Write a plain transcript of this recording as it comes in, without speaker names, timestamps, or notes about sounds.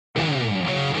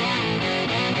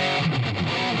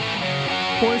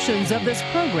Portions of this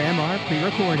program are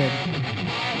pre-recorded.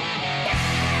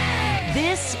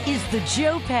 This is the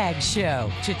Joe Pags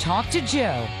Show. To talk to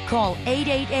Joe, call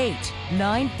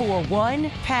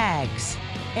 888-941-PAGS.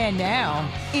 And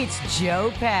now, it's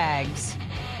Joe Pags.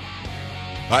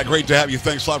 Hi, great to have you.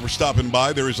 Thanks a lot for stopping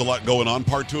by. There is a lot going on.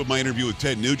 Part 2 of my interview with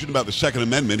Ted Nugent about the Second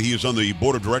Amendment. He is on the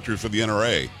board of directors for the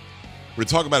NRA. We're going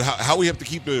to talk about how we have to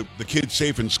keep the kids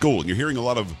safe in school. And you're hearing a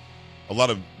lot of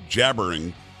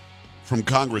jabbering from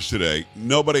Congress today.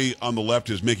 Nobody on the left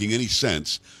is making any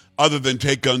sense other than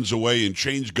take guns away and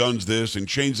change guns this and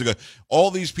change the gun.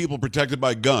 All these people protected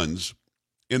by guns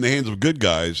in the hands of good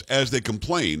guys as they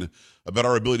complain about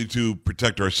our ability to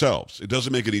protect ourselves. It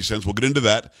doesn't make any sense. We'll get into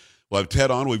that. We'll have Ted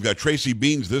on. We've got Tracy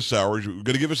Beans this hour. We're going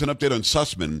to give us an update on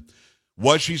Sussman.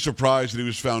 Was she surprised that he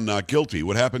was found not guilty?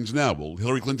 What happens now? Will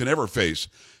Hillary Clinton ever face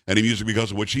any music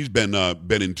because of what she's been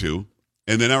into?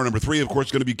 And then hour number 3, of course,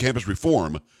 is going to be campus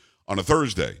reform on a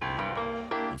Thursday.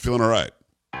 I'm feeling all right.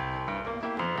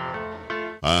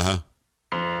 Uh-huh.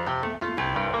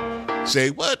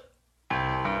 Say what?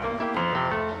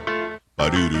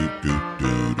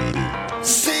 Ba-do-do-do-do-do-do.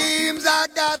 Seems I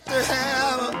got to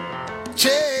have a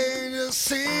change of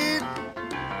scene.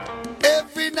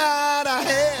 Every night I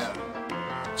have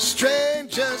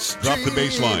strangest Drop the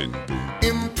bass line.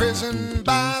 Imprisoned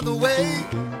by the way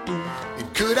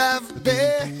it could have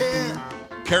been.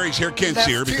 Carrie's here, can't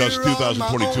see her because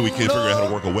 2022 we can't figure out how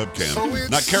to work a webcam.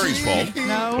 Not Carrie's fault,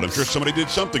 No. but I'm sure somebody did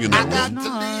something in that room.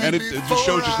 And it just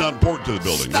shows it's not important to the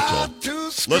building, that's all.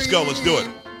 Let's go, let's do it.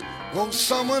 Well,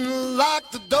 someone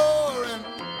locked the door and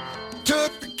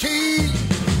took the key.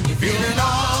 Feeling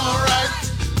all right.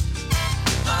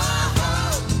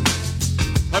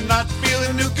 I'm not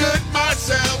feeling too good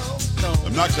myself.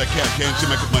 I'm not that cat, can't see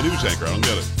my news anchor, I don't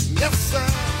get it. Yes, sir.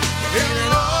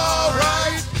 Feeling all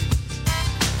right.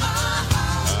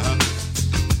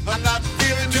 I'm not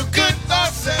feeling too good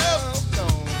myself.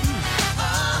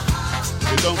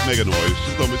 Hey, don't make a noise.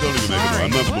 Just don't even make a noise.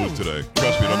 I'm not in the mood today.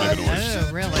 Trust me, don't make a noise.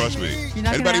 Oh, really? Trust me. You're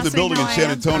not Anybody in gonna the building in ask me San how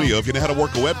I am? Antonio, if you know how to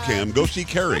work a webcam, go see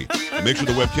Carrie. And make sure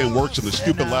the webcam works on the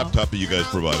stupid laptop that you guys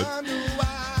provided.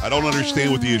 I don't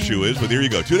understand what the issue is, but there you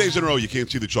go. 2 days in a row, you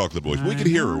can't see the Chocolate Boys. We can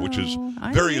hear her, which is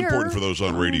very important for those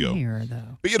on radio. I'm here,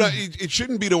 though. But, you know, it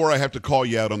shouldn't be to where I have to call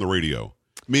you out on the radio.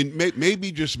 I mean,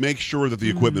 maybe just make sure that the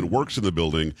equipment works in the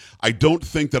building. I don't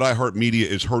think that iHeartMedia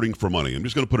is hurting for money. I'm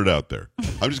just going to put it out there.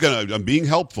 I'm being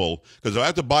helpful because if I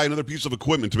have to buy another piece of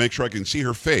equipment to make sure I can see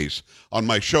her face on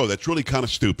my show, that's really kind of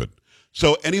stupid.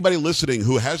 So anybody listening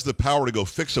who has the power to go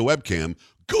fix a webcam,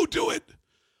 go do it.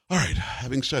 All right,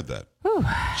 having said that.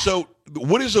 So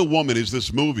What is a Woman is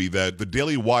this movie that the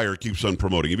Daily Wire keeps on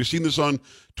promoting. Have you seen this on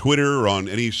Twitter or on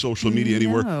any social media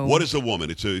anywhere? No. What is a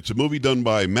Woman? It's a movie done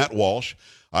by Matt Walsh.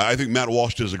 I think Matt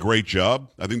Walsh does a great job.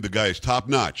 I think the guy is top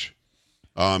notch.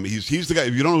 He's the guy.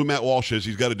 If you don't know who Matt Walsh is,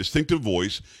 he's got a distinctive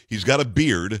voice. He's got a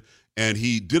beard, and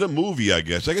he did a movie. I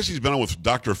guess he's been on with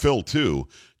Dr. Phil too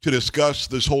to discuss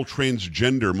this whole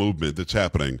transgender movement that's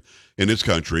happening in this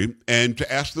country, and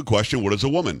to ask the question, "What is a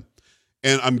woman?"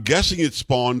 And I'm guessing it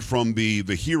spawned from the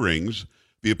hearings,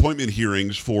 the appointment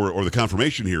hearings or the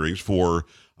confirmation hearings for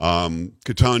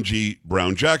Ketanji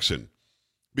Brown Jackson,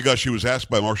 because she was asked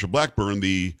by Marsha Blackburn,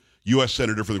 the U.S.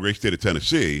 Senator from the great state of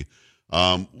Tennessee,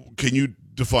 can you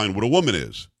define what a woman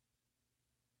is?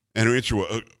 And her answer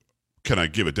was, can I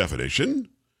give a definition?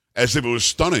 As if it was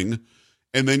stunning.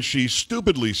 And then she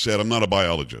stupidly said, I'm not a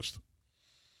biologist.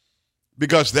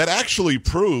 Because that actually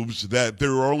proves that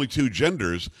there are only two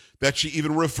genders, that she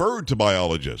even referred to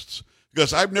biologists.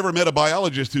 Because I've never met a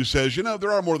biologist who says,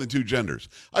 there are more than two genders.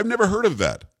 I've never heard of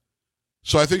that.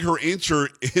 So I think her answer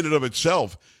in and of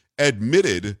itself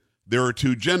admitted there are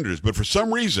two genders. But for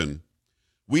some reason,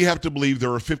 we have to believe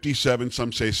there are 57,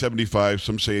 some say 75,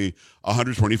 some say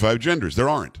 125 genders. There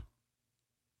aren't.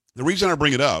 The reason I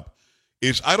bring it up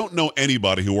is I don't know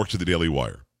anybody who works at the Daily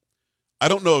Wire. I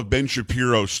don't know if Ben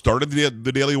Shapiro started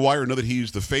the Daily Wire. I know that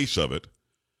he's the face of it.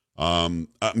 I'm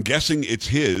guessing it's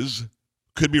his.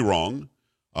 Could be wrong.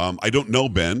 I don't know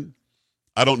Ben.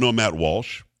 I don't know Matt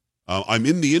Walsh. I'm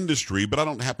in the industry, but I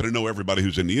don't happen to know everybody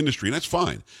who's in the industry, and that's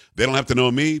fine. They don't have to know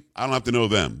me. I don't have to know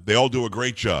them. They all do a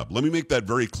great job. Let me make that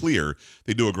very clear.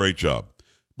 They do a great job.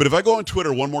 But if I go on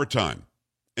Twitter one more time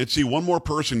and see one more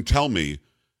person tell me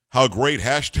how great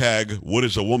hashtag what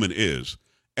is a woman is,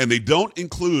 and they don't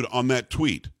include on that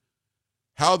tweet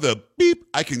how the beep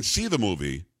I can see the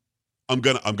movie, I'm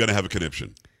gonna have a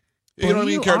conniption. You know what I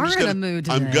mean, Karen? You are in a mood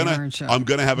today, aren't you? I'm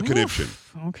gonna have a conniption.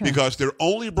 Okay. Because they're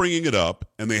only bringing it up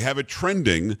and they have it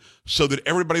trending so that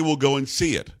everybody will go and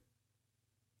see it.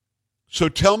 So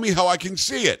tell me how I can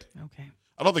see it. Okay.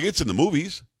 I don't think it's in the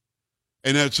movies.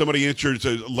 And then somebody answers,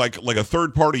 like a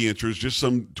third party answers, just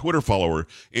some Twitter follower.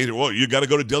 And, well, you got to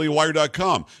go to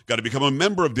dailywire.com. Got to become a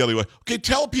member of Daily Wire. Okay,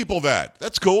 tell people that.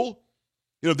 That's cool.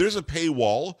 There's a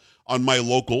paywall on my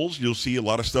locals. You'll see a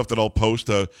lot of stuff that I'll post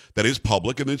that is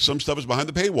public, and then some stuff is behind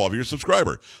the paywall if you're a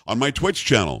subscriber. On my Twitch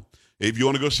channel, if you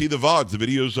want to go see the VODs, the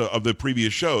videos of the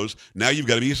previous shows, now you've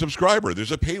got to be a subscriber.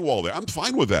 There's a paywall there. I'm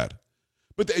fine with that.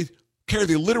 But Carrie,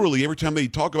 they literally, every time they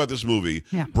talk about this movie,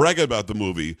 brag about the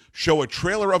movie, show a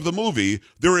trailer of the movie,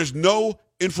 there is no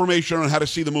information on how to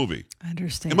see the movie. I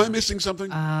understand. Am I missing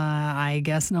something? I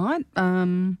guess not.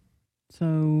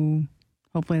 So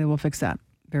hopefully they will fix that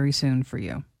very soon for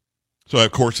you. So I,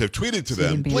 of course, have tweeted to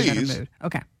them, please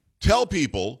tell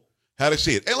people how to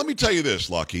see it. And let me tell you this,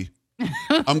 Lucky.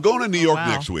 I'm going to New York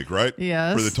next week, right?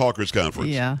 Yes. For the Talkers Conference.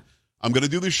 Yeah. I'm going to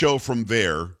do the show from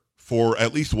there for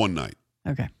at least one night.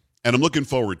 Okay. And I'm looking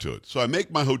forward to it. So I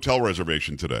make my hotel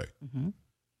reservation today. Mm-hmm. Do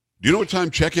you know what time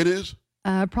check-in is?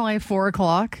 Probably 4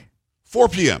 o'clock. 4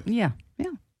 p.m. Yeah.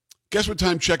 Guess what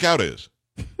time check-out is?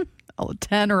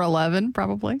 10 or 11,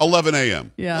 probably. 11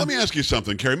 a.m. Yeah. Let me ask you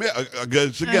something, Carrie.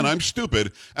 Again, I'm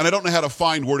stupid, and I don't know how to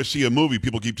find where to see a movie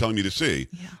people keep telling me to see.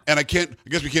 Yeah. And I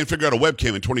guess we can't figure out a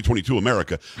webcam in 2022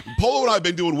 America. Polo and I have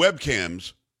been doing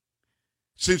webcams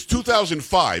since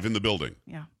 2005 in the building.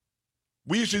 Yeah.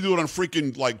 We used to do it on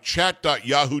freaking like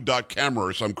chat.yahoo.camera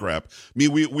or some crap. I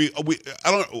mean,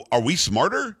 I don't. Are we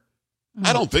smarter? Mm.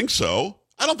 I don't think so.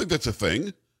 I don't think that's a thing.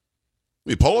 I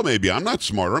mean, Polo maybe. I'm not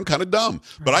smarter. I'm kind of dumb.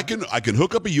 Right. But I can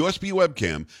hook up a USB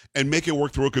webcam and make it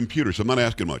work through a computer. So I'm not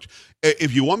asking much.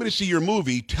 If you want me to see your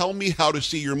movie, tell me how to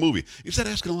see your movie. Is that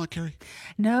asking a lot, Carrie?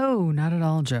 No, not at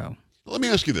all, Joe. Let me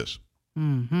ask you this.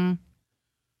 Mm-hmm.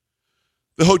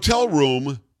 The hotel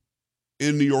room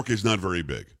in New York is not very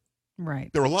big.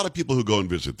 Right. There are a lot of people who go and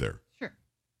visit there. Sure.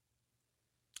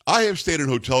 I have stayed in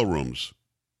hotel rooms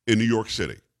in New York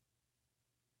City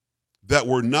that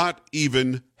were not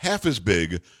even half as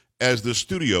big as the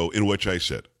studio in which I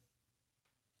sit.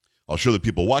 I'll show the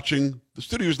people watching. The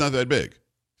studio is not that big.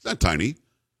 It's not tiny,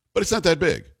 but it's not that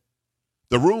big.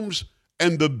 The rooms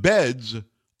and the beds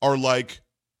are like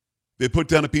they put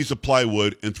down a piece of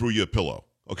plywood and threw you a pillow,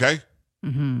 okay?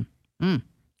 Mm-hmm.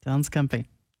 Sounds comfy.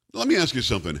 Let me ask you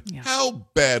something. Yeah. How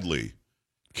badly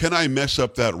can I mess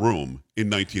up that room in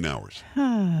 19 hours?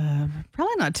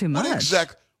 Probably not too much.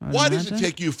 Why does it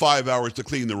take you 5 hours to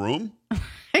clean the room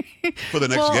for the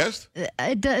next guest?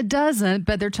 It doesn't,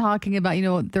 but they're talking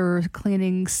about, they're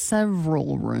cleaning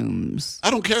several rooms.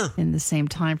 I don't care. In the same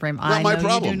time frame. Not my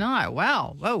problem. You do not.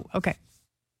 Wow. Whoa. Okay.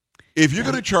 If you're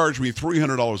going to charge me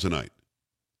 $300 a night,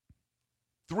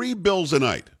 3 bills a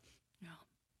night.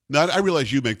 Now, I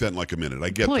realize you make that in like a minute. I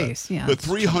get that. Yeah. But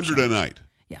 $300 a night.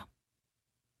 Yeah.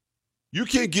 You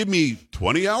can't give me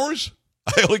 20 hours?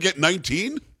 I only get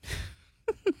 19?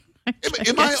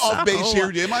 Am I off base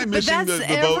here? Am I missing the boat?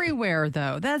 That's everywhere,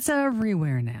 though. That's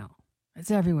everywhere now.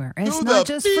 It's everywhere. It's not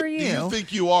just for you. Do you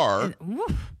think you are?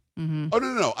 Mm-hmm. Oh,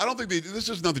 no. I don't think this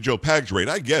is not the Joe Pags rate.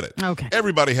 I get it. Okay.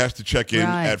 Everybody has to check in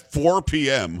at 4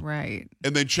 p.m. Right.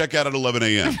 And then check out at 11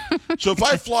 a.m. So if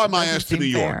I fly my ass to New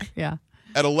York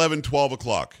at 11, 12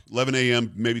 o'clock, 11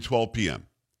 a.m., maybe 12 p.m.,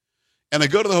 and I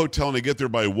go to the hotel and I get there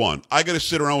by 1, I got to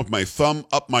sit around with my thumb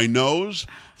up my nose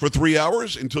for 3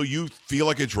 hours until you feel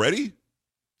like it's ready?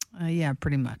 Yeah,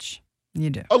 pretty much. You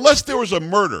do. Unless there was a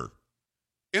murder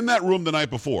in that room the night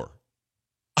before.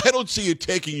 I don't see it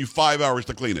taking you 5 hours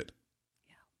to clean it.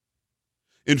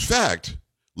 Yeah. In fact,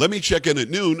 let me check in at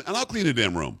noon and I'll clean a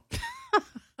damn room.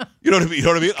 You know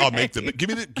what I mean? I'll make them. Give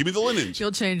me the linens.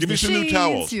 You'll change Give the me some sheets, new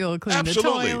towels. You'll clean the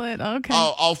toilet. Okay.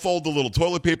 I'll fold the little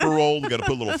toilet paper roll. You got to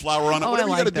put a little flour on it. Whatever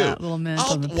I like you got to do. Little mint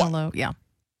on the pillow. Yeah.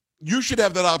 You should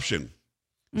have that option.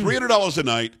 $300 a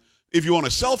night. If you want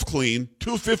to self-clean,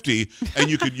 $250, and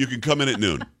you can come in at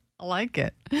noon. I like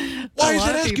it. Why is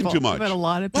it asking too much? But a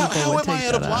lot of people how would am take I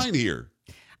out of that line here?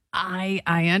 I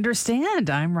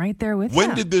understand. I'm right there with you.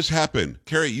 When did this happen?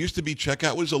 Carrie, it used to be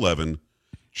checkout was 11,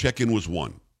 check-in was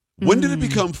 1. When did it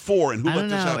become 4, and who let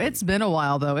this happen? It's been a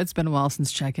while, though. It's been a while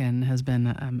since check-in has been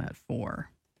at 4.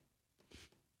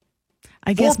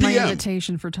 I guess my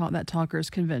invitation for that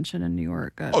Talkers convention in New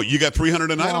York. You got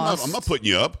 $300 a night? I'm not putting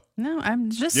you up. No,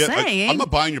 I'm just saying. I'm not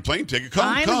buying your plane ticket. Come.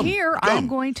 I'm here. Come. I'm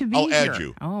going to be here. I'll add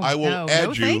you. Oh, I will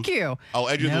add you. Thank you. I'll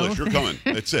add you to the list. You're coming.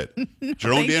 That's it. It's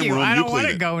your own damn room. I you don't clean want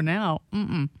to it. go now.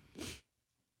 Mm-mm.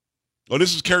 Oh,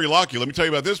 this is Carrie Lockheed. Let me tell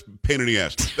you about this pain in the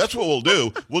ass. That's what we'll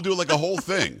do. We'll do like a whole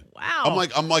thing. Wow.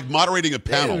 I'm like moderating a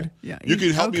panel. Dude, yeah, you can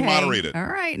help me moderate it. All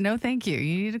right. No, thank you.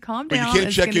 You need to calm but down. But you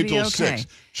can't check in until 6.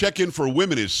 Check in for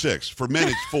women is 6. For men,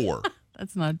 it's 4.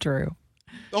 That's not true.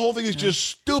 The whole thing is just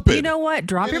stupid. You know what?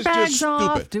 Drop It your is just bags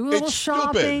off. stupid. Do a little It's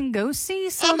shopping. stupid. Go see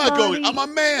I'm somebody. not going. I'm a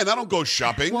man. I don't go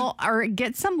shopping. Well, or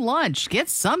get some lunch. Get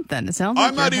something. It sounds like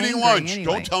I'm not you're eating hangry lunch.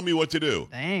 Anyway. Don't tell me what to do.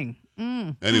 Dang.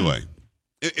 Anyway,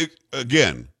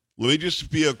 again, let me just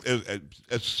be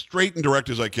as straight and direct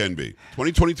as I can be.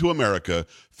 2022 America,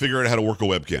 figure out how to work a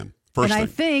webcam. First And thing. I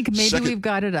think maybe Second- we've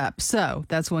got it up. So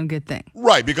that's one good thing.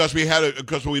 Right, because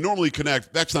because when we normally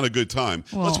connect, that's not a good time.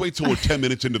 Let's wait till we're 10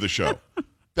 minutes into the show.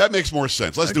 That makes more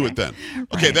sense. Let's do it then.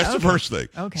 Okay, Right, that's the okay. first thing.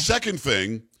 Okay. Second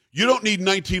thing, you don't need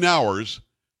 19 hours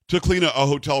to clean a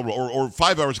hotel room, or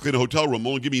 5 hours to clean a hotel room.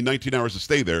 Only give me 19 hours to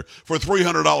stay there for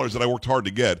 $300 that I worked hard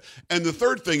to get. And the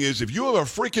third thing is, if you have a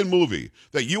freaking movie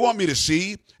that you want me to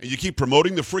see and you keep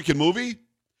promoting the freaking movie,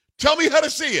 tell me how to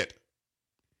see it.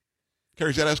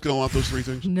 Carrie, is that asking a lot, those three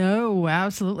things? No,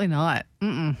 absolutely not.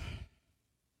 Mm-mm.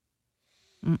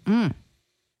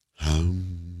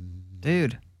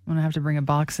 Dude, I'm going to have to bring a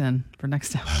box in for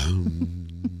next time.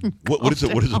 What is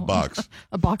it? What is a box?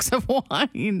 A box of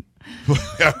wine.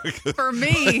 For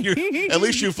me. At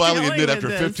least you finally Dealing admit with after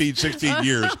this. 15, 16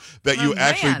 years that Oh, you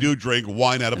actually man. do drink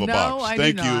wine out of a No, box. I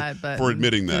Thank do you not, but for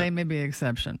admitting that. Today may be an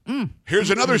exception. Here's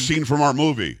another scene from our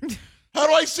movie. How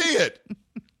do I see it?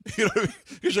 You know,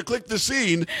 you should click the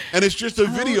scene, and it's just a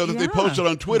video that they posted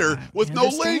on Twitter with no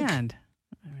link. I understand.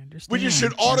 We just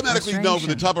should Your automatically know from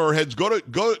the frustration. top of our heads. Go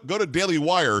to Daily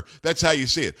Wire. That's how you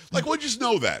see it. Like, we just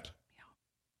know that.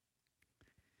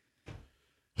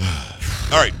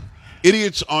 All right.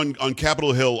 Idiots on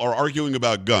Capitol Hill are arguing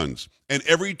about guns. And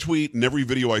every tweet and every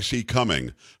video I see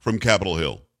coming from Capitol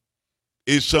Hill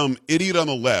is some idiot on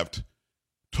the left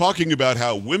talking about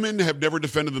how women have never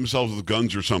defended themselves with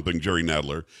guns or something, Jerry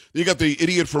Nadler. You got the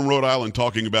idiot from Rhode Island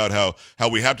talking about how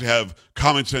we have to have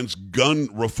common sense gun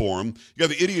reform. You got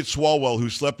the idiot Swalwell who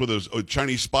slept with a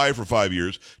Chinese spy for 5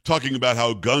 years talking about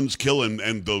how guns kill and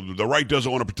the right doesn't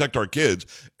want to protect our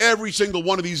kids. Every single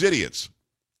one of these idiots,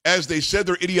 as they said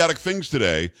their idiotic things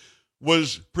today,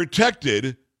 was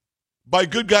protected by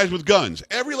good guys with guns.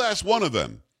 Every last one of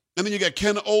them. And then you got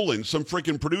Ken Olin, some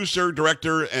freaking producer,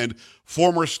 director, and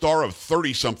former star of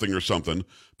 30-something or something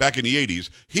back in the 80s.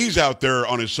 He's out there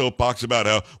on his soapbox about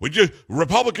how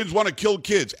Republicans want to kill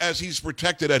kids, as he's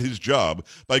protected at his job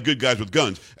by good guys with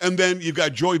guns. And then you've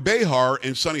got Joy Behar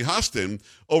and Sonny Hostin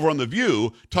over on The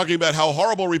View talking about how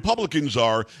horrible Republicans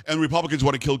are and Republicans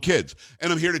want to kill kids.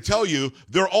 And I'm here to tell you,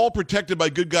 they're all protected by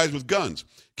good guys with guns.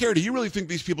 Carrie, do you really think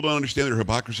these people don't understand their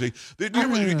hypocrisy? Do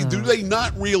they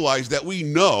not realize that we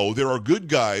know there are good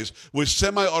guys with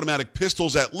semi-automatic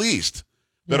pistols at least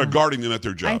that are guarding them at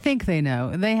their job? I think they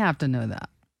know. They have to know that.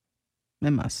 They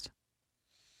must.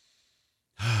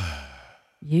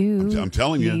 I'm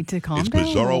telling you, need to calm it's down a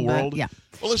bizarro little bit. world. Yeah.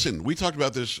 Well, listen, we talked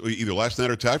about this either last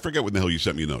night or today. I forget when the hell you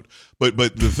sent me a note. But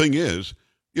the thing is,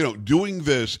 you know, doing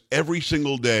this every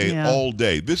single day, all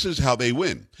day, this is how they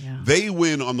win. Yeah. They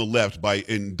win on the left by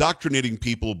indoctrinating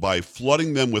people, by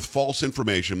flooding them with false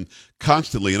information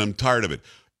constantly, and I'm tired of it.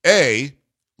 A,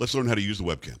 let's learn how to use the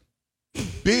webcam.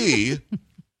 B,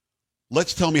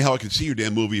 let's tell me how I can see your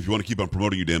damn movie if you want to keep on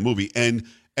promoting your damn movie. And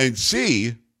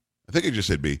C, I think I just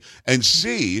said B. And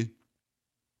C,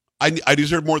 I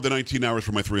deserve more than 19 hours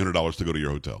for my $300 to go to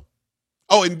your hotel.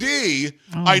 Oh, and D,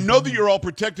 I know that you're all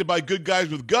protected by good guys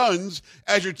with guns,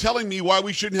 as you're telling me why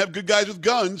we shouldn't have good guys with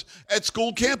guns at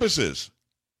school campuses.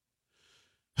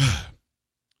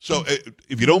 So,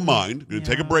 if you don't mind, I'm going to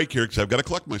take a break here because I've got to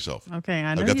collect myself. Okay,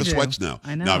 I know I've got you the do. sweats now.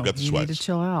 I know. Now I've got the you sweats. need to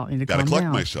chill out. You need to Got to calm collect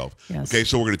down. myself. Yes. Okay,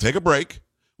 so we're going to take a break.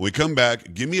 When we come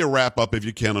back, give me a wrap up if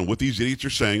you can on what these idiots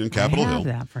are saying on Capitol I have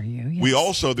Hill. that for you.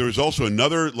 Yes. There's also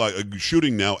another a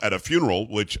shooting now at a funeral,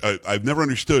 which I've never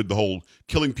understood the whole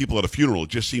killing people at a funeral. It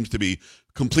just seems to be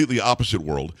completely opposite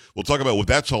world. We'll talk about what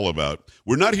that's all about.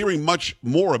 We're not hearing much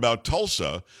more about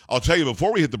Tulsa. I'll tell you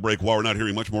before we hit the break why we're not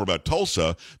hearing much more about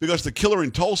Tulsa, because the killer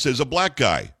in Tulsa is a black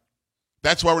guy.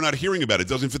 That's why we're not hearing about it. It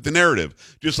doesn't fit the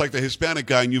narrative. Just like the Hispanic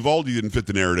guy in Uvalde didn't fit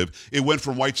the narrative. It went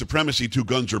from white supremacy to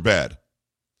guns are bad.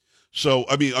 So,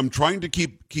 I mean, I'm trying to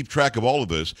keep track of all of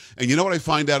this. And you know what I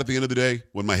find out at the end of the day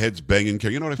when my head's banging?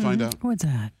 You know what I find out? What's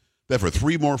that? That for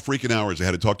 3 more freaking hours I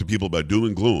had to talk to people about doom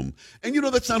and gloom. And you know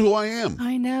that's not who I am.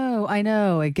 I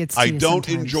know. It gets to I you don't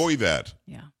sometimes. enjoy that.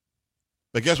 Yeah.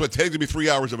 But guess what? Today's going to be 3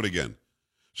 hours of it again.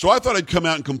 So I thought I'd come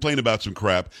out and complain about some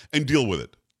crap and deal with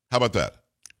it. How about that?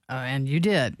 And you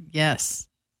did. Yes.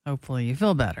 Hopefully you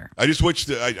feel better. I just wish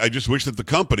that the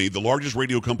company, the largest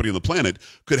radio company on the planet,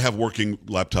 could have working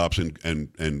laptops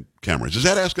and cameras. Is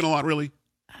that asking a lot, really?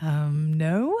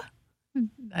 No.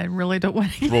 I really don't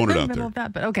want to Throwing get it in the out middle there. of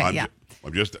that, but okay, yeah.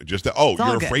 I'm just. Oh, all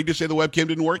you're good. afraid to say the webcam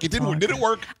didn't work? It didn't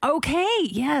work. Okay,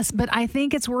 yes, but I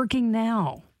think it's working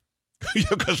now.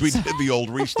 Because we did the old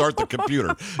restart the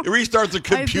computer. Restart the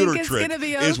computer I think it's trick gonna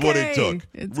be okay. is what it took.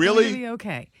 It's Really? going to be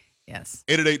okay. Yes.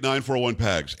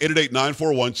 888-941-PAGS.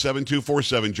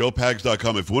 888-941-7247.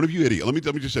 JoePags.com. If one of you idiots, let me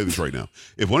just say this right now.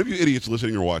 If one of you idiots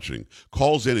listening or watching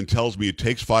calls in and tells me it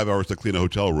takes 5 hours to clean a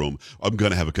hotel room, I'm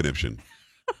going to have a conniption.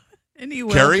 And you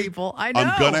will, Carrie, people. I know.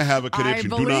 I'm going to have a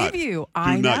conniption. I Do believe not. you. Do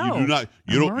I not. know. You do not.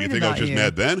 You think I was just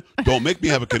mad then? Don't make me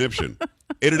have a conniption.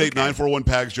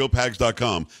 888-941-PAGS.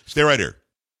 JoePags.com. Stay right here.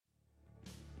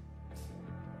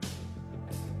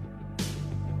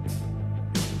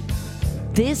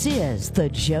 This is the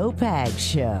Joe Pags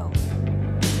Show.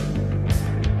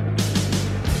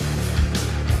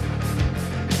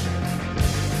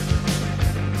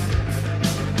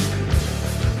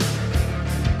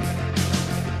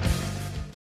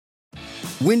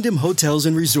 Wyndham Hotels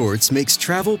and Resorts makes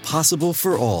travel possible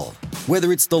for all.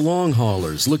 Whether it's the long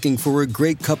haulers looking for a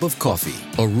great cup of coffee,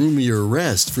 a roomier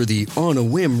rest for the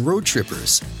on-a-whim road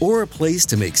trippers, or a place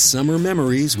to make summer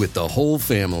memories with the whole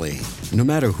family. No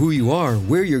matter who you are,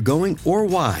 where you're going, or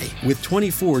why, with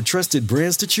 24 trusted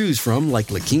brands to choose from like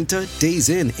La Quinta, Days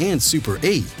Inn, and Super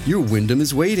 8, your Wyndham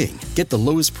is waiting. Get the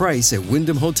lowest price at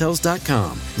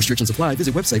WyndhamHotels.com. Restrictions apply.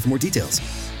 Visit website for more details.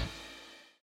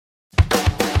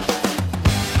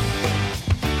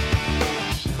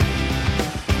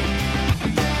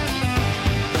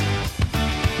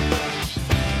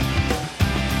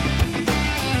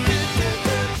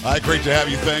 Hi, great to have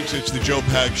you. Thanks. It's the Joe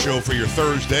Pags Show for your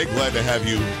Thursday. Glad to have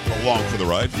you along for the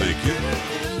ride. Thank you.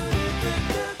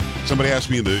 Somebody asked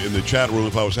me in the chat room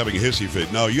if I was having a hissy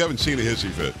fit. No, you haven't seen a hissy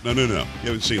fit. No. You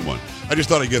haven't seen one. I just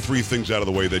thought I'd get 3 things out of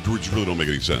the way that really don't make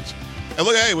any sense. And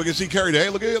look, hey, we can see Carrie Day.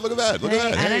 Look at that. Look at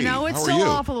that. And Hey, I know it's how are still you?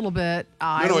 off a little bit.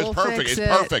 I No, will it's perfect. fix It's it.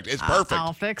 perfect. It's perfect.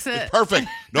 I'll fix it. It's perfect.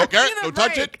 No, Carrie, Give me don't the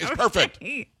touch it. break. It's perfect.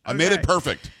 Okay. I made it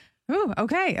perfect. Ooh,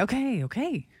 okay.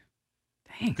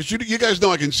 Dang. Because you guys know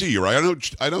I can see you, right?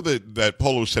 I know that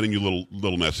Polo's sending you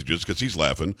little messages because he's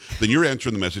laughing. Then you're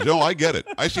answering the message. No, I get it.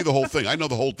 I see the whole thing. I know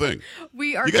the whole thing.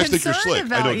 We are You guys think you're concerned slick.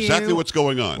 about I know exactly you. what's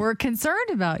going on. We're concerned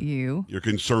about you. You're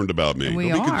concerned about me. We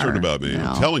Don't be concerned are. about me. No.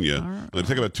 I'm telling you. I'm going to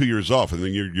take about 2 years off, and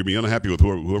then you'll be unhappy with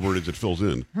whoever it is that fills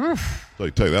in. I'll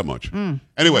tell you that much.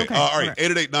 Anyway, Okay. all right.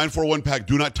 888-941-PAG.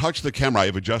 Do not touch the camera. I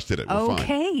have adjusted it. We're fine.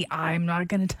 Okay, I'm not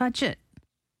going to touch it.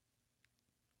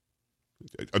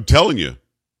 I'm telling you.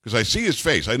 Because I see his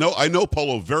face. I know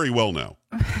Polo very well now.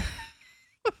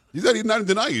 He's not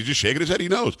denying. He's just shaking his head. He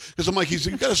knows. Because I'm like, he's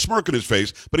got a smirk on his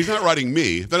face, but he's not writing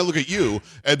me. Then I look at you,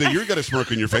 and then you've got a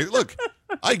smirk on your face. Look,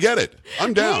 I get it.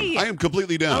 I'm down. Hey. I am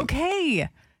completely down. Okay.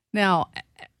 Now,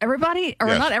 everybody, or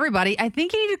Yes. not everybody, I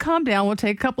think you need to calm down. We'll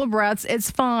take a couple of breaths. It's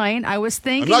fine. I was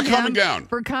thanking not calming him down.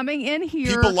 for coming in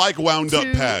here. People like wound up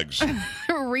to Pags.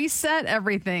 reset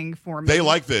everything for me. They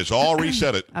like this. I'll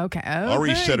reset it. Okay. I'll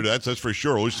reset it. That's for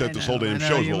sure. We'll reset this whole damn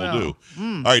show is you what we'll will. do.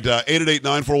 All right,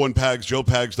 888-941-PAGS,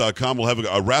 JoePags.com. We'll have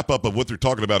a wrap-up of what they're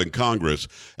talking about in Congress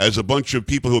as a bunch of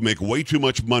people who make way too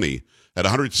much money at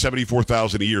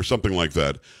 $174,000 a year, something like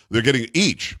that. They're getting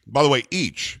each, by the way,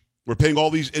 we're paying all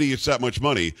these idiots that much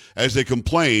money as they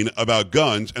complain about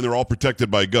guns, and they're all protected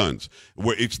by guns.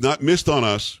 It's not missed on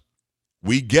us.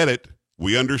 We get it.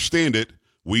 We understand it.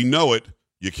 We know it.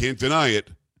 You can't deny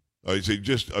it.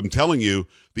 I'm telling you,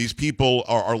 these people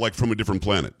are like from a different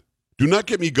planet. Do not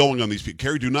get me going on these people.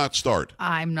 Carrie, do not start.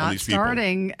 I'm on not these people.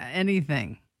 starting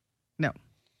anything. No.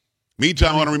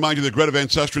 Meantime, I want to remind you that Greta Van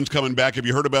Sustren's coming back. Have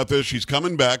you heard about this? She's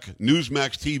coming back.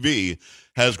 Newsmax TV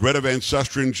has Greta Van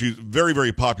Sustren. She's very,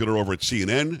 very popular over at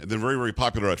CNN and then very, very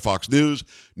popular at Fox News.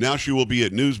 Now she will be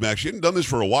at Newsmax. She hadn't done this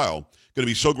for a while. Going to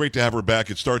be so great to have her back.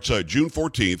 It starts June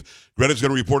 14th. Greta's going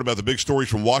to report about the big stories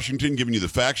from Washington, giving you the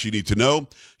facts you need to know.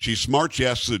 She's smart. She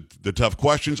asks the tough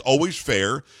questions, always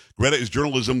fair. Greta is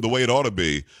journalism the way it ought to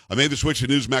be. I made the switch to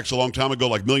Newsmax a long time ago,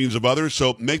 like millions of others,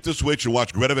 so make the switch and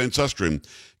watch Greta Van Sustren.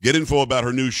 Get info about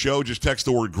her new show. Just text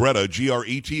the word Greta,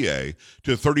 Greta,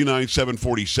 to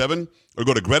 39747, or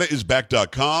go to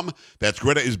GretaIsBack.com. That's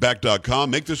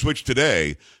GretaIsBack.com. Make the switch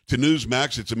today to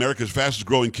Newsmax. It's America's fastest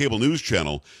growing cable news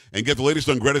channel, and get the latest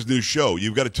on Greta's new show.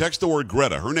 You've got to text the word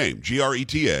Greta, her name,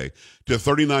 Greta, to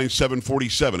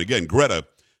 39747. Again, Greta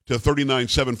to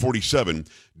 39747.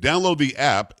 Download the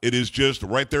app. It is just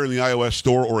right there in the iOS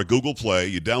store or a Google Play.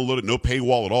 You download it, no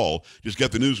paywall at all. Just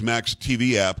get the Newsmax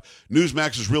TV app.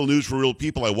 Newsmax is real news for real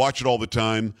people. I watch it all the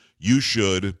time. You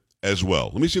should as well.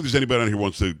 Let me see if there's anybody on here who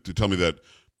wants to tell me that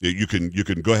you can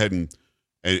go ahead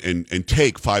and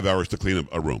take 5 hours to clean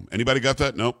a room. Anybody got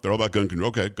that? Nope. They're all about gun control.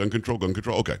 Okay, gun control.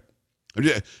 Okay.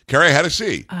 Carrie, I had to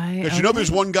see. Okay. You know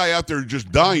there's one guy out there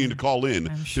just dying to call in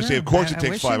I'm to sure, say, of course but it I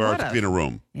takes wish he 5 hours to would've. clean a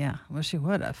room. Yeah, wish he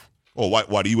would have. Oh,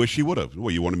 why do you wish he would have?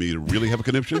 Well, you wanted me to really have a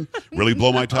conniption? Really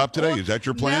blow my top today? Is that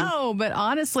your plan? No, but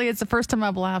honestly, it's the first time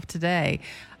I've laughed today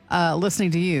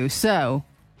listening to you. So,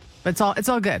 but it's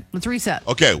all good. Let's reset.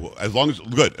 Okay, well, as long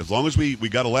as we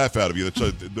got a laugh out of you.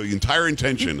 That's the entire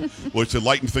intention was to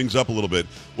lighten things up a little bit.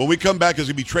 When we come back, it's going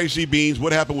to be Tracy Beans.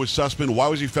 What happened with Sussman? Why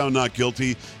was he found not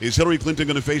guilty? Is Hillary Clinton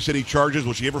going to face any charges?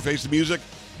 Will she ever face the music?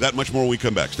 That much more when we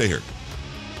come back. Stay here.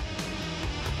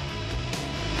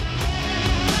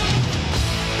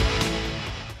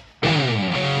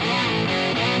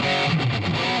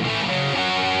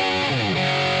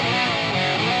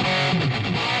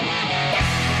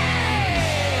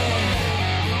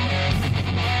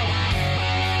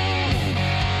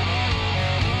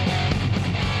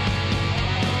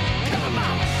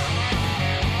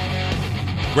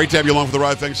 Great to have you along for the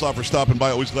ride. Thanks a lot for stopping by.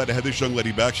 Always glad to have this young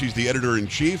lady back. She's the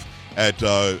editor-in-chief at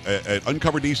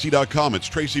uncoverdc.com. It's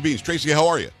Tracy Beans. Tracy, how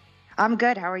are you? I'm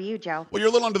good. How are you, Joe? Well, you're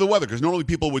a little under the weather because normally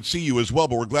people would see you as well,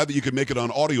 but we're glad that you could make it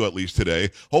on audio at least today.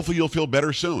 Hopefully you'll feel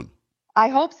better soon. I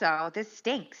hope so. This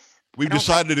stinks. We've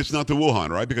decided it's not the Wuhan,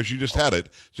 right? Because you just had it,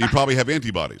 so you probably have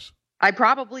antibodies. I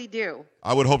probably do.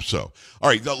 I would hope so. All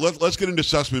right, let's get into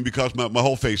Sussman because my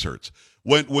whole face hurts.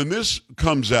 When this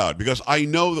comes out, because I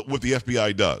know that what the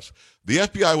FBI does. The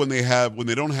FBI, when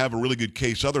they don't have a really good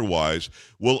case otherwise,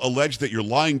 will allege that you're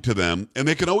lying to them, and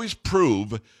they can always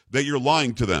prove that you're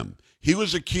lying to them. He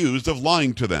was accused of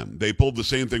lying to them. They pulled the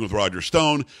same thing with Roger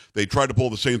Stone. They tried to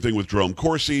pull the same thing with Jerome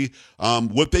Corsi.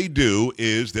 What they do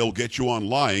is they'll get you on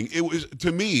lying.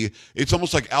 To me, it's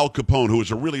almost like Al Capone, who was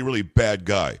a really, really bad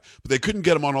guy. But they couldn't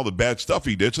get him on all the bad stuff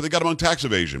he did, so they got him on tax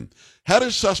evasion. How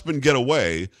does Sussman get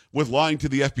away with lying to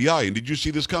the FBI? And did you see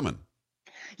this coming?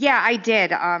 Yeah, I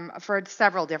did, for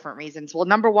several different reasons. Well,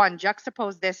 number one,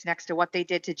 juxtapose this next to what they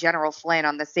did to General Flynn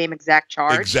on the same exact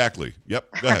charge. Exactly. Yep.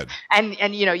 Go ahead.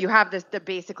 and you have the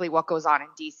basically what goes on in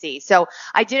D.C. So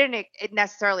I didn't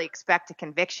necessarily expect a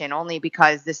conviction only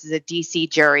because this is a D.C.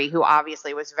 jury who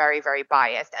obviously was very, very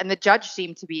biased. And the judge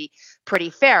seemed to be pretty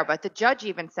fair. But the judge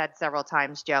even said several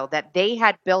times, Joe, that they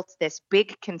had built this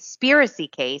big conspiracy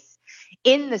case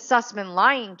in the Sussman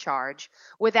lying charge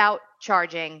without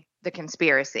charging the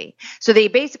conspiracy. So they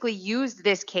basically used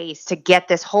this case to get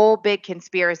this whole big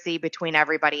conspiracy between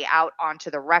everybody out onto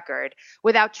the record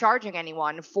without charging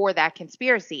anyone for that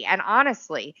conspiracy. And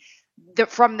honestly,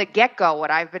 from the get-go, what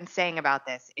I've been saying about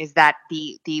this is that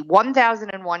the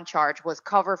 1001 charge was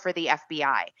cover for the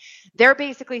FBI. They're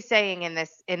basically saying in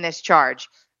this charge,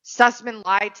 Sussman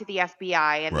lied to the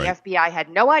FBI and Right. the FBI had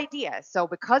no idea. So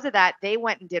because of that, they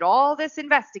went and did all this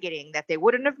investigating that they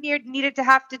wouldn't have needed to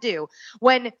have to do.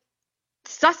 When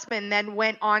Sussman then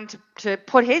went on to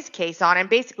put his case on and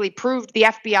basically proved the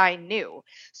FBI knew.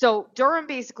 So Durham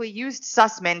basically used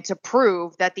Sussman to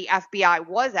prove that the FBI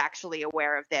was actually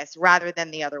aware of this rather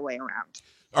than the other way around.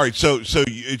 All right, so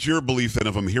it's your belief then,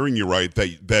 if I'm hearing you right,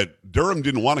 that Durham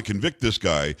didn't want to convict this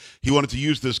guy. He wanted to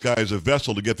use this guy as a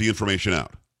vessel to get the information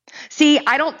out. See,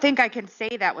 I don't think I can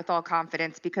say that with all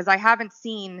confidence because I haven't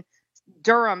seen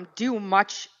Durham do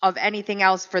much of anything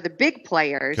else for the big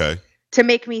players. Okay. To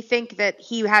make me think that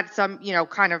he had some,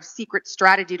 kind of secret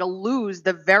strategy to lose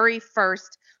the very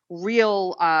first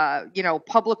real,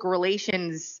 public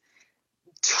relations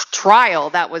trial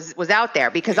that was out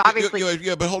there. Because obviously,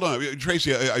 yeah, but hold on,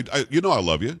 Tracy. I I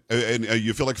love you, and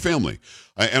you feel like family.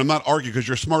 And I'm not arguing because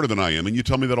you're smarter than I am, and you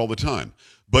tell me that all the time.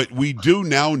 But we do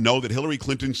now know that Hillary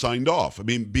Clinton signed off. I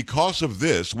mean, because of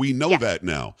this, we know that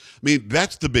now. I mean,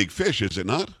 that's the big fish, is it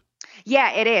not?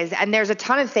 Yeah, it is. And there's a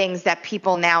ton of things that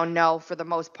people now know for the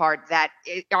most part that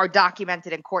are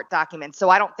documented in court documents.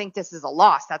 So I don't think this is a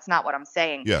loss. That's not what I'm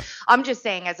saying. Yeah. I'm just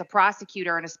saying as a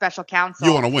prosecutor and a special counsel.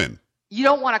 You want to win. You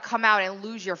don't want to come out and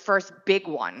lose your first big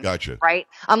one. Gotcha. Right?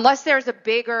 Unless there's a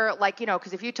bigger,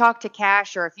 because if you talk to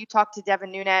Cash or if you talk to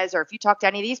Devin Nunes or if you talk to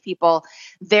any of these people,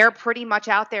 they're pretty much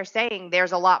out there saying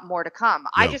there's a lot more to come.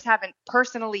 I just haven't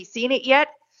personally seen it yet.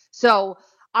 So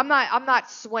I'm not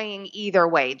swaying either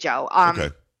way, Joe.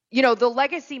 Okay. The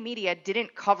legacy media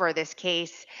didn't cover this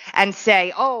case and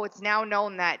say, oh, it's now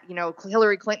known that,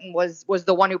 Hillary Clinton was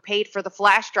the one who paid for the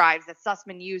flash drives that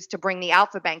Sussman used to bring the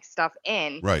Alpha Bank stuff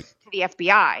in to the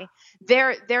FBI.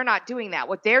 They're not doing that.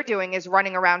 What they're doing is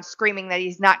running around screaming that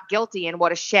he's not guilty and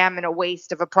what a sham and a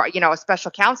waste of a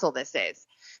special counsel this is.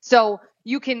 So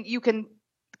you can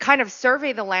kind of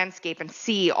survey the landscape and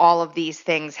see all of these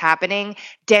things happening.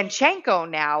 Danchenko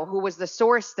now, who was the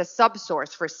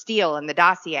subsource for Steele in the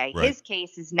dossier, Right. his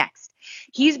case is next.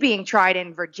 He's being tried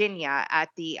in Virginia at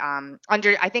the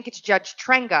under, I think it's Judge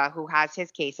Trenga who has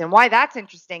his case. And why that's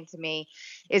interesting to me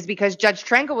is because Judge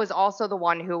Trenga was also the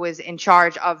one who was in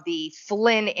charge of the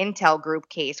Flynn Intel Group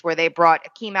case, where they brought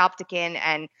Akeem Alptekin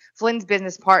and Flynn's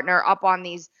business partner up on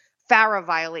these FARA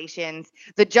violations.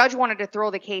 The judge wanted to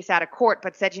throw the case out of court,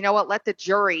 but said, you know what, let the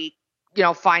jury,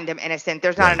 find him innocent.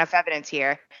 There's not Right. enough evidence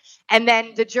here. And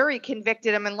then the jury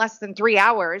convicted him in less than 3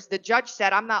 hours. The judge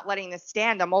said, I'm not letting this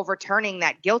stand. I'm overturning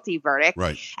that guilty verdict.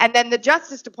 Right. And then the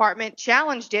Justice Department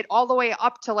challenged it all the way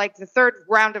up to like the third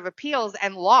round of appeals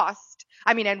and lost.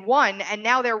 And won. And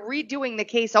now they're redoing the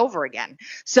case over again.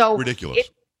 So Ridiculous.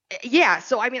 Yeah.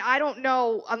 So, I don't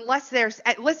know unless there's,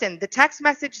 listen, the text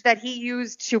message that he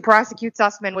used to prosecute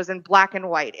Sussman was in black and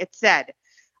white. It said,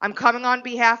 I'm coming on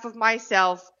behalf of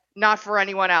myself, not for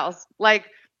anyone else. Like,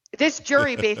 this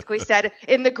jury basically said,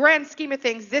 in the grand scheme of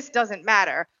things, this doesn't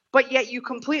matter. But yet you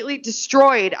completely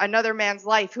destroyed another man's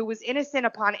life who was innocent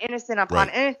upon innocent upon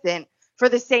Right. innocent for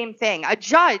the same thing. A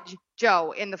judge,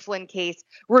 Joe, in the Flynn case,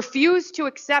 refused to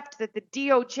accept that the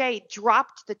DOJ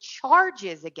dropped the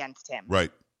charges against him.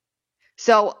 Right.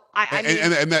 So I mean,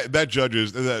 And that judge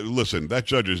is listen. That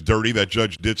judge is dirty. That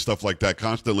judge did stuff like that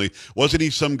constantly. Wasn't he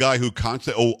some guy who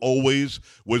always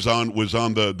was on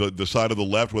the side of the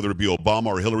left, whether it be Obama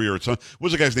or Hillary or something?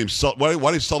 What's the guy's name?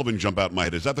 Why did Sullivan jump out in my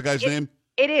head? Is that the guy's name?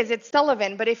 It's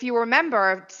Sullivan. But if you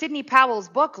remember, Sidney Powell's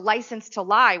book, License to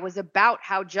Lie, was about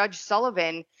how Judge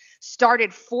Sullivan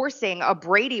started forcing a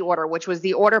Brady order, which was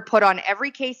the order put on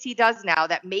every case he does now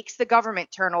that makes the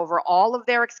government turn over all of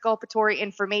their exculpatory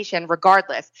information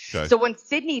regardless. Okay. So when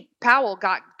Sidney Powell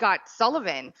got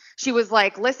Sullivan, she was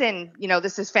like, listen,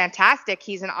 this is fantastic.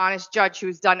 He's an honest judge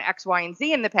who's done X, Y, and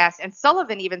Z in the past. And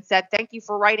Sullivan even said, thank you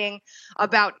for writing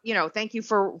about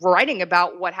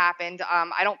what happened.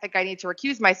 I don't think I need to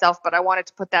recuse myself, but I wanted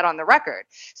to put that on the record.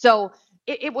 So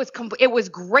it was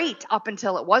great up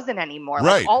until it wasn't anymore.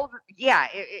 Right.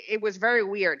 It was very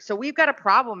weird. So we've got a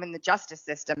problem in the justice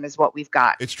system is what we've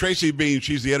got. It's Tracy Bean.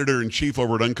 She's the editor-in-chief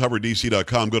over at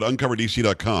UncoverDC.com. Go to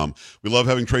UncoverDC.com. We love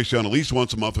having Tracy on at least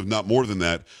once a month, if not more than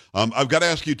that. I've got to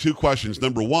ask you two questions.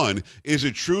 Number one, is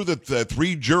it true that the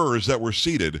three jurors that were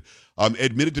seated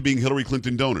admitted to being Hillary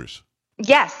Clinton donors?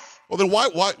 Yes. Well, then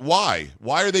why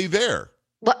are they there?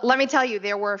 Let me tell you,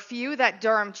 there were a few that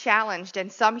Durham challenged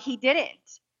and some he didn't.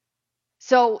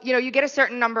 So, you get a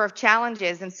certain number of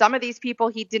challenges, and some of these people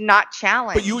he did not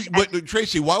challenge. But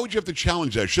Tracy, why would you have to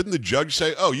challenge that? Shouldn't the judge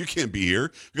say, oh, you can't be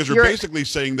here? Because you're basically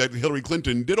saying that Hillary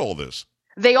Clinton did all this.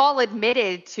 They all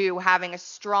admitted to having a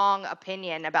strong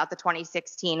opinion about the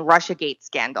 2016 Russiagate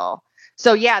scandal.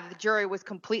 So, yeah, the jury was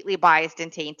completely biased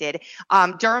and tainted.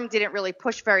 Durham didn't really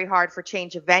push very hard for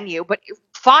change of venue, but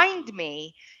find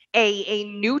me a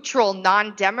neutral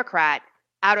non-Democrat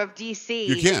out of D.C.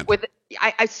 You can't.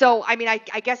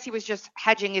 I guess he was just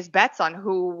hedging his bets on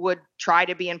who would try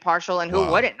to be impartial and who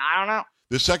wouldn't. I don't know.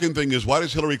 The second thing is, why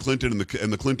does Hillary Clinton and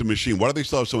the Clinton machine, why do they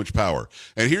still have so much power?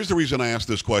 And here's the reason I ask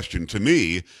this question. To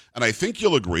me, and I think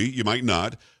you'll agree, you might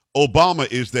not, Obama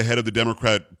is the head of the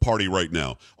Democrat Party right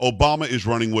now. Obama is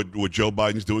running what Joe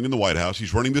Biden's doing in the White House.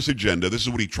 He's running this agenda. This is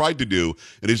what he tried to do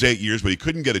in his 8 years, but he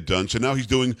couldn't get it done. So now he's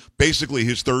doing basically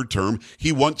his third term.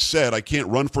 He once said, I can't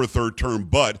run for a third term,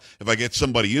 but if I get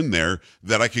somebody in there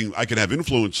that I can have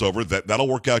influence over, that'll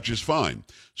work out just fine.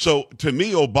 So to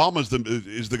me, Obama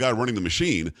is the guy running the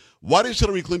machine. Why does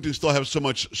Hillary Clinton still have so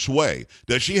much sway?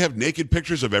 Does she have naked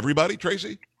pictures of everybody,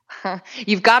 Tracy?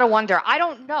 You've got to wonder. I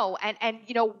don't know. And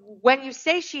when you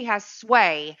say she has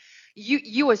sway,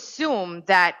 you assume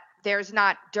that there's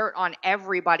not dirt on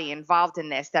everybody involved in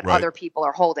this that Right. other people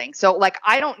are holding. So,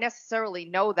 I don't necessarily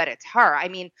know that it's her. I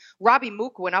mean, Robbie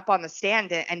Mook went up on the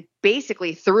stand and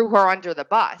basically threw her under the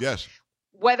bus. Yes.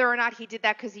 Whether or not he did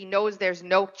that because he knows there's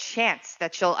no chance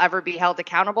that she'll ever be held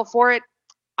accountable for it,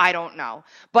 I don't know.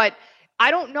 But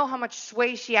I don't know how much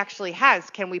sway she actually has.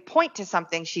 Can we point to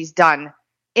something she's done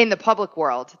in the public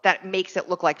world that makes it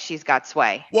look like she's got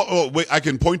sway? Well, wait, I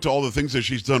can point to all the things that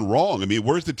she's done wrong. I mean,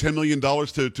 where's the $10 million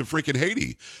to freaking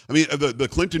Haiti? I mean, the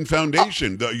Clinton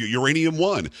Foundation, the Uranium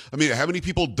One. I mean, how many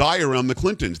people die around the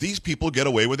Clintons? These people get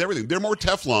away with everything. They're more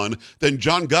Teflon than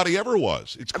John Gotti ever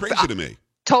was. It's crazy to me.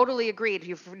 Totally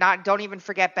agreed. Don't even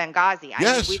forget Benghazi. I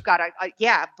mean, we've got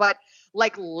but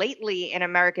like lately in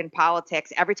American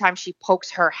politics, every time she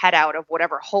pokes her head out of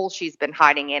whatever hole she's been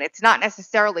hiding in, it's not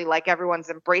necessarily like everyone's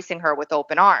embracing her with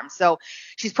open arms. So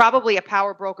she's probably a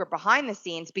power broker behind the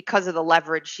scenes because of the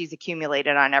leverage she's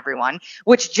accumulated on everyone,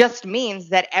 which just means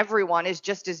that everyone is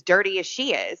just as dirty as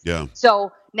she is. Yeah.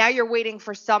 So now you're waiting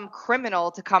for some criminal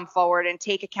to come forward and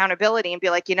take accountability and be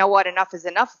like, you know what, enough is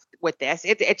enough with this.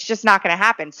 It's just not going to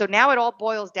happen. So now it all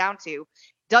boils down to,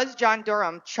 does John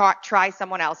Durham try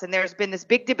someone else? And there's been this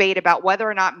big debate about whether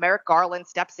or not Merrick Garland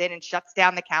steps in and shuts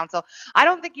down the council. I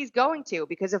don't think he's going to,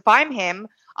 because if I'm him,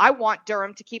 I want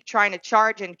Durham to keep trying to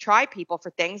charge and try people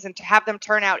for things and to have them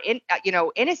turn out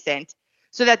innocent,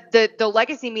 so that the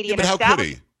legacy media. Yeah, but how could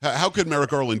he? How could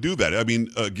Merrick Garland do that? I mean,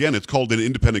 again, it's called an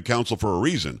independent counsel for a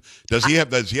reason. Does he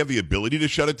have the ability to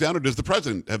shut it down, or does the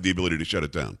president have the ability to shut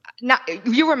it down?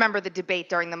 You remember the debate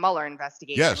during the Mueller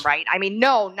investigation, yes. right? I mean,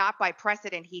 no, not by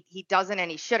precedent. He doesn't and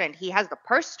he shouldn't. He has the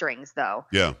purse strings, though.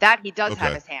 Yeah. That he does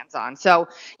have his hands on. So,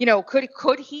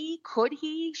 could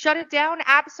he shut it down?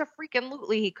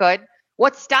 Abso-freaking-lutely he could.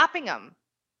 What's stopping him?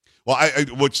 Well,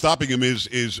 what's stopping him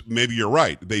is maybe you're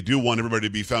right. They do want everybody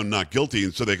to be found not guilty,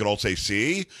 and so they could all say,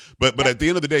 see? But at the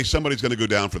end of the day, somebody's going to go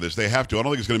down for this. They have to. I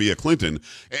don't think it's going to be a Clinton.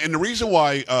 And the reason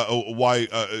why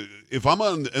if I'm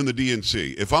in the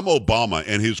DNC, if I'm Obama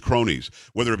and his cronies,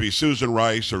 whether it be Susan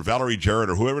Rice or Valerie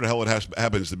Jarrett or whoever the hell it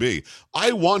happens to be,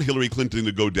 I want Hillary Clinton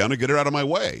to go down and get her out of my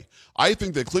way. I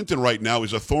think that Clinton right now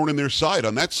is a thorn in their side,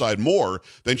 on that side more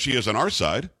than she is on our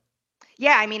side.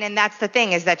 Yeah, I mean, and that's the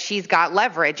thing, is that she's got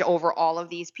leverage over all of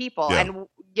these people. Yeah. And,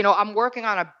 I'm working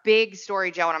on a big story,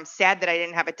 Joe, and I'm sad that I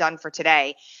didn't have it done for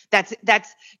today.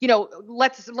 Let's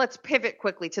pivot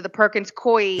quickly to the Perkins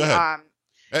Coie.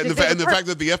 And the fact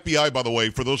that the FBI, by the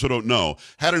way, for those who don't know,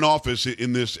 had an office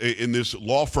in this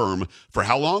law firm for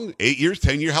how long? 8 years,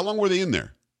 10 years? How long were they in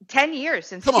there? 10 years,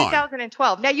 since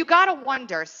 2012. Now, you got to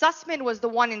wonder, Sussman was the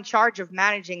one in charge of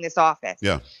managing this office.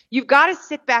 Yeah. You've got to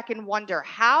sit back and wonder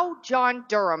how John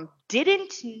Durham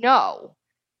didn't know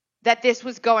that this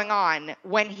was going on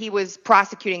when he was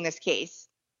prosecuting this case.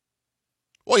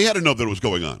 Well, he had to know that it was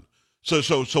going on. So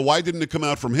why didn't it come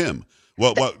out from him?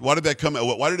 Why did that come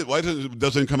out? Why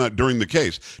doesn't it come out during the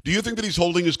case? Do you think that he's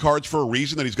holding his cards for a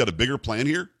reason, that he's got a bigger plan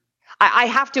here? I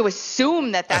have to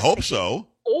assume that that's I hope so.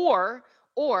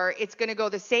 Or it's going to go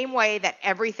the same way that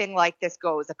everything like this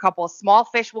goes. A couple of small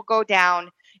fish will go down.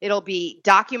 It'll be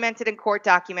documented in court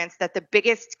documents that the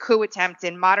biggest coup attempt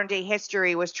in modern day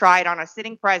history was tried on a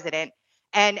sitting president.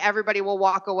 And everybody will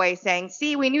walk away saying,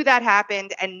 see, we knew that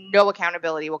happened, and no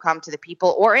accountability will come to the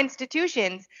people or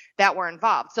institutions that were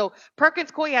involved. So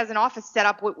Perkins Coie has an office set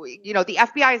up, the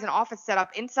FBI has an office set up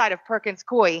inside of Perkins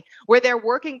Coie where they're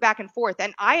working back and forth.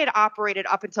 And I had operated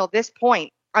up until this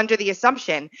point under the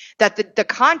assumption that the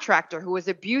contractor who was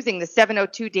abusing the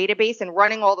 702 database and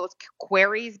running all those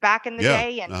queries back in the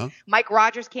day, and Mike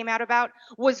Rogers came out about,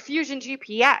 was Fusion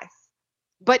GPS.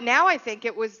 But now I think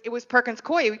it was Perkins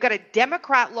Coie. We've got a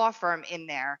Democrat law firm in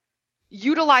there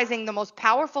utilizing the most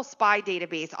powerful spy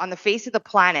database on the face of the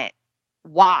planet.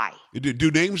 Why?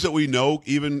 Do names that we know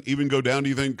even go down? Do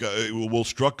you think will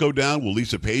Strzok go down? Will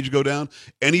Lisa Page go down?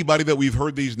 Anybody that we've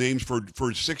heard these names for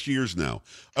 6 years now?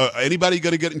 Anybody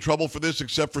going to get in trouble for this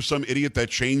except for some idiot that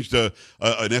changed an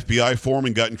FBI form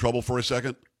and got in trouble for a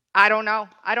second? I don't know.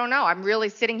 I'm really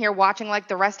sitting here watching like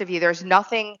the rest of you. There's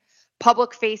nothing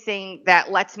public facing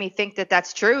that lets me think that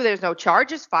that's true. There's no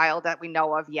charges filed that we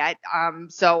know of yet.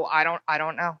 So I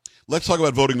don't know. Let's talk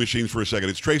about voting machines for a second.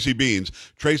 It's Tracy Beanz,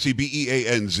 Tracy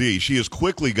Beanz. She has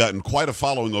quickly gotten quite a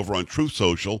following over on Truth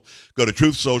Social. Go to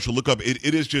Truth Social, look up.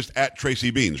 It is just at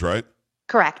Tracy Beanz, right?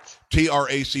 Correct.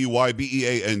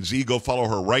 TracyBeanz. Go follow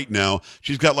her right now.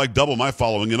 She's got like double my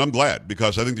following, and I'm glad,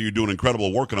 because I think that you're doing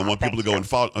incredible work, and I want people to go and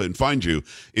find you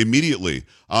immediately.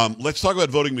 Let's talk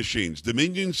about voting machines.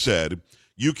 Dominion said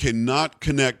you cannot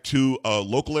connect to a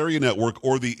local area network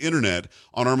or the internet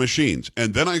on our machines.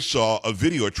 And then I saw a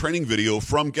training video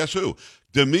from guess who?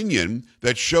 Dominion,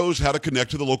 that shows how to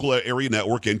connect to the local area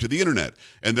network into the internet.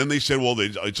 And then they said, well,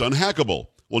 it's unhackable.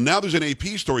 Well, now there's an AP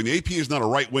story, and the AP is not a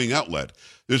right-wing outlet.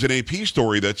 There's an AP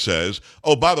story that says,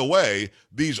 oh, by the way,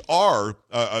 these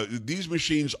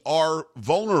machines are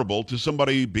vulnerable to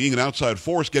somebody being an outside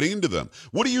force getting into them.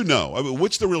 What do you know? I mean,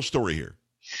 what's the real story here?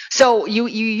 So you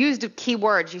used key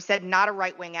words. You said not a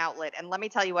right-wing outlet, and let me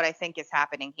tell you what I think is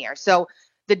happening here. So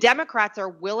the Democrats are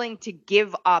willing to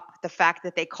give up the fact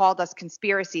that they called us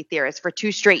conspiracy theorists for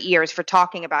 2 straight years for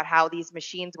talking about how these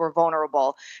machines were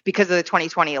vulnerable because of the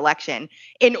 2020 election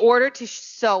in order to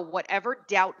sow whatever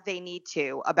doubt they need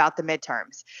to about the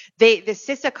midterms. The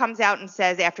CISA comes out and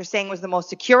says, after saying it was the most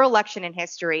secure election in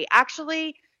history,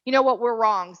 actually, you know what, we're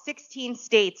wrong. 16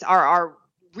 states are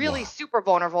really super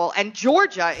vulnerable, and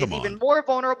Georgia is even more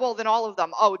vulnerable than all of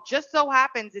them. Oh, just so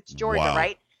happens it's Georgia,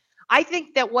 right? I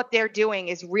think that what they're doing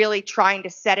is really trying to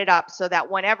set it up so that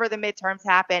whenever the midterms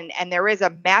happen and there is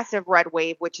a massive red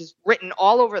wave, which is written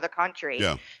all over the country,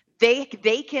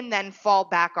 they can then fall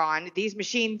back on. These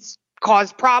machines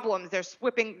cause problems. They're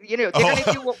sweeping, they're going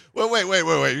to do. Well,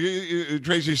 wait.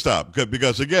 Tracy, stop.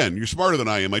 Because, again, you're smarter than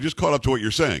I am. I just caught up to what you're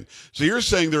saying. So you're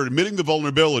saying they're admitting the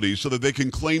vulnerability so that they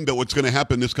can claim that what's going to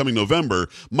happen this coming November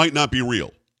might not be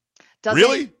real.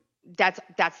 Really?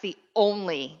 That's the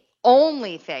only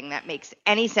thing that makes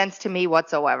any sense to me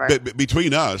whatsoever.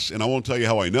 Between us, and I won't tell you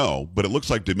how I know, but it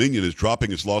looks like Dominion is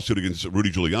dropping its lawsuit against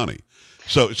Rudy Giuliani.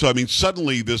 So I mean,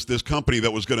 suddenly this company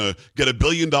that was going to get $1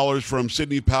 billion from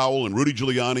Sidney Powell and Rudy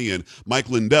Giuliani and Mike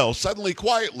Lindell, suddenly,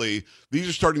 quietly, these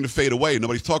are starting to fade away.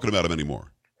 Nobody's talking about them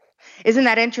anymore. Isn't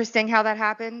that interesting how that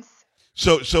happens?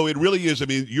 So it really is. I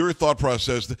mean, your thought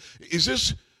process, is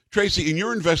this, Tracy, in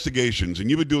your investigations, and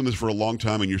you've been doing this for a long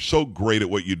time and you're so great at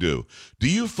what you do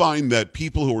you find that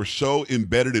people who are so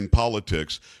embedded in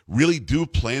politics really do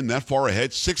plan that far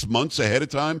ahead, 6 months ahead of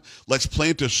time? Let's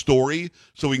plant a story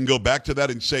so we can go back to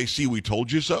that and say, see, we told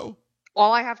you so?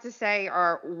 All I have to say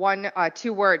are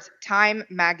two words, Time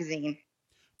Magazine.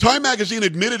 Time Magazine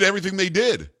admitted everything they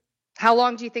did. How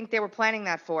long do you think they were planning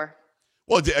that for?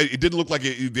 Well, it didn't look like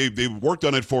they worked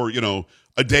on it for,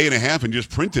 a day and a half and just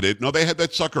printed it. No, they had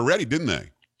that sucker ready, didn't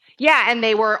they? Yeah, and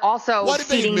they were also. Why did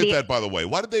they admit that, by the way?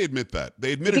 Why did they admit that?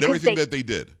 They admitted everything that they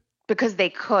did. Because they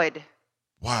could.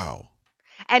 Wow.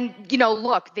 And,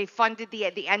 look, they funded the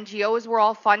NGOs were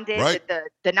all funded. Right.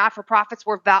 The not-for-profits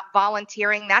were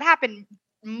volunteering. That happened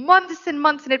months and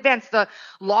months in advance. The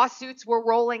lawsuits were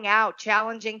rolling out,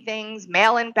 challenging things.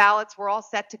 Mail-in ballots were all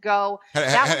set to go.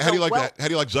 How do you like that? How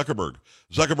do you like Zuckerberg?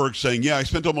 Zuckerberg saying, I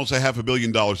spent almost $500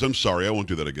 million. I'm sorry, I won't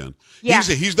do that again. Yeah.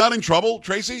 He's not in trouble,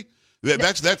 Tracy?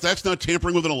 That's not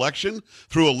tampering with an election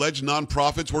through alleged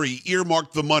nonprofits where he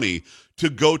earmarked the money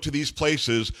to go to these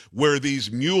places where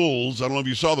these mules, I don't know if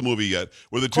you saw the movie yet,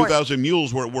 where the 2,000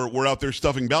 mules were out there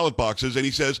stuffing ballot boxes, and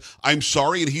he says, I'm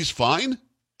sorry, and he's fine?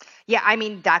 Yeah, I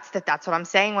mean, that's what I'm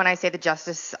saying when I say the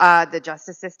justice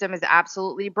system is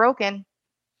absolutely broken.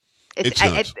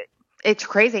 It's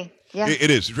crazy. Yeah,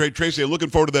 it is. Tracy, I'm looking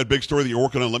forward to that big story that you're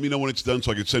working on. Let me know when it's done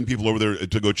so I can send people over there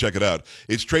to go check it out.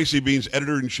 It's Tracy Beanz,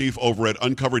 editor-in-chief over at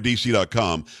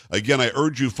uncoverdc.com. Again, I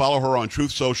urge you, follow her on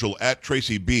Truth Social at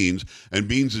Tracy Beanz, and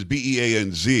Beanz is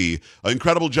Beanz.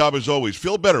 Incredible job as always.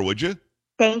 Feel better, would you?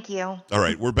 Thank you. All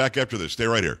right, we're back after this. Stay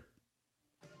right here.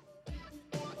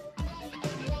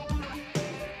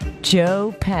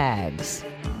 Joe Pags.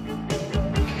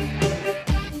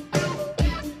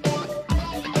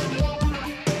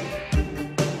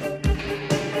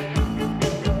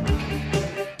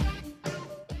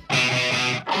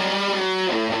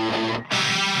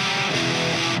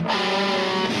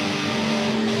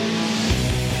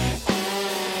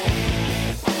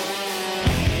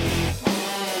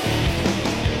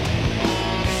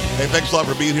 Hey, thanks a lot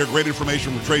for being here. Great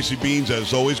information from Tracy Beanz.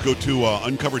 As always, go to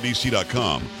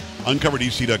uncoverdc.com.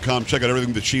 Uncoverdc.com. Check out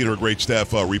everything that she and her great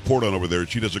staff report on over there.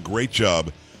 She does a great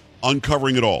job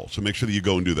uncovering it all. So make sure that you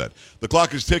go and do that. The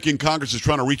clock is ticking. Congress is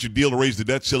trying to reach a deal to raise the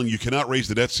debt ceiling. You cannot raise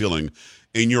the debt ceiling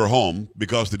in your home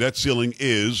because the debt ceiling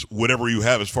is whatever you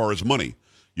have as far as money.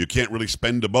 You can't really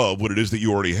spend above what it is that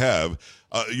you already have.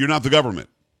 You're not the government.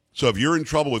 So if you're in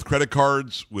trouble with credit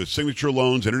cards, with signature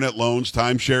loans, internet loans,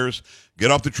 timeshares, get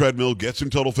off the treadmill, get some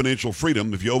Total Financial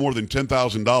Freedom. If you owe more than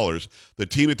 $10,000, the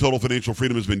team at Total Financial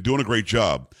Freedom has been doing a great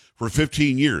job for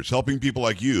 15 years, helping people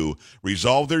like you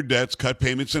resolve their debts, cut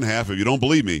payments in half. If you don't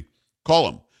believe me, call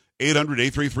them.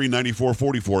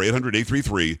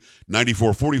 800-833-9444,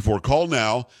 800-833-9444. Call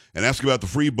now and ask about the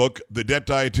free book, The Debt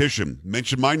Dietitian.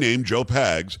 Mention my name, Joe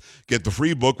Pags. Get the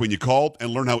free book when you call and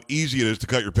learn how easy it is to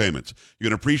cut your payments. You're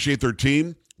going to appreciate their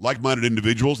team, like-minded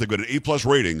individuals. They've got an A-plus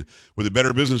rating with the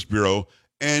Better Business Bureau,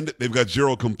 and they've got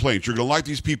 0 complaints. You're going to like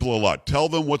these people a lot. Tell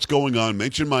them what's going on.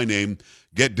 Mention my name.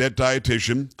 Get Debt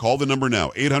Dietitian. Call the number now,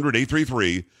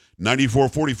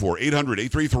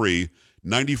 800-833-9444,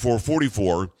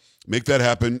 800-833-9444. Make that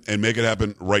happen and make it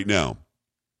happen right now.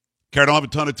 Karen, I don't have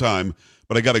a ton of time,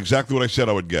 but I got exactly what I said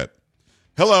I would get.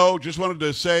 Hello, just wanted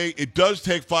to say it does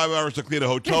take 5 hours to clean a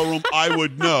hotel room. I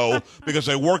would know because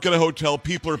I work at a hotel.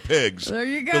 People are pigs. There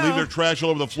you go. They leave their trash all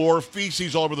over the floor,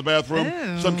 feces all over the bathroom.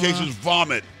 Ew. Some cases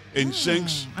vomit in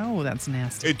sinks. Oh, that's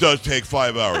nasty. It does take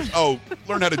 5 hours. Oh,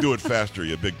 learn how to do it faster,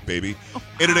 you big baby.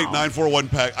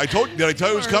 888-941-PAG. Did I tell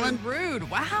you it was coming? Rude.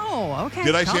 Wow. Okay.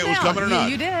 Did I say it was coming or not?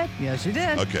 You did. Yes, you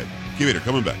did. Okay. Keep it here.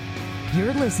 Coming back.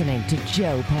 You're listening to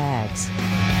Joe Pags.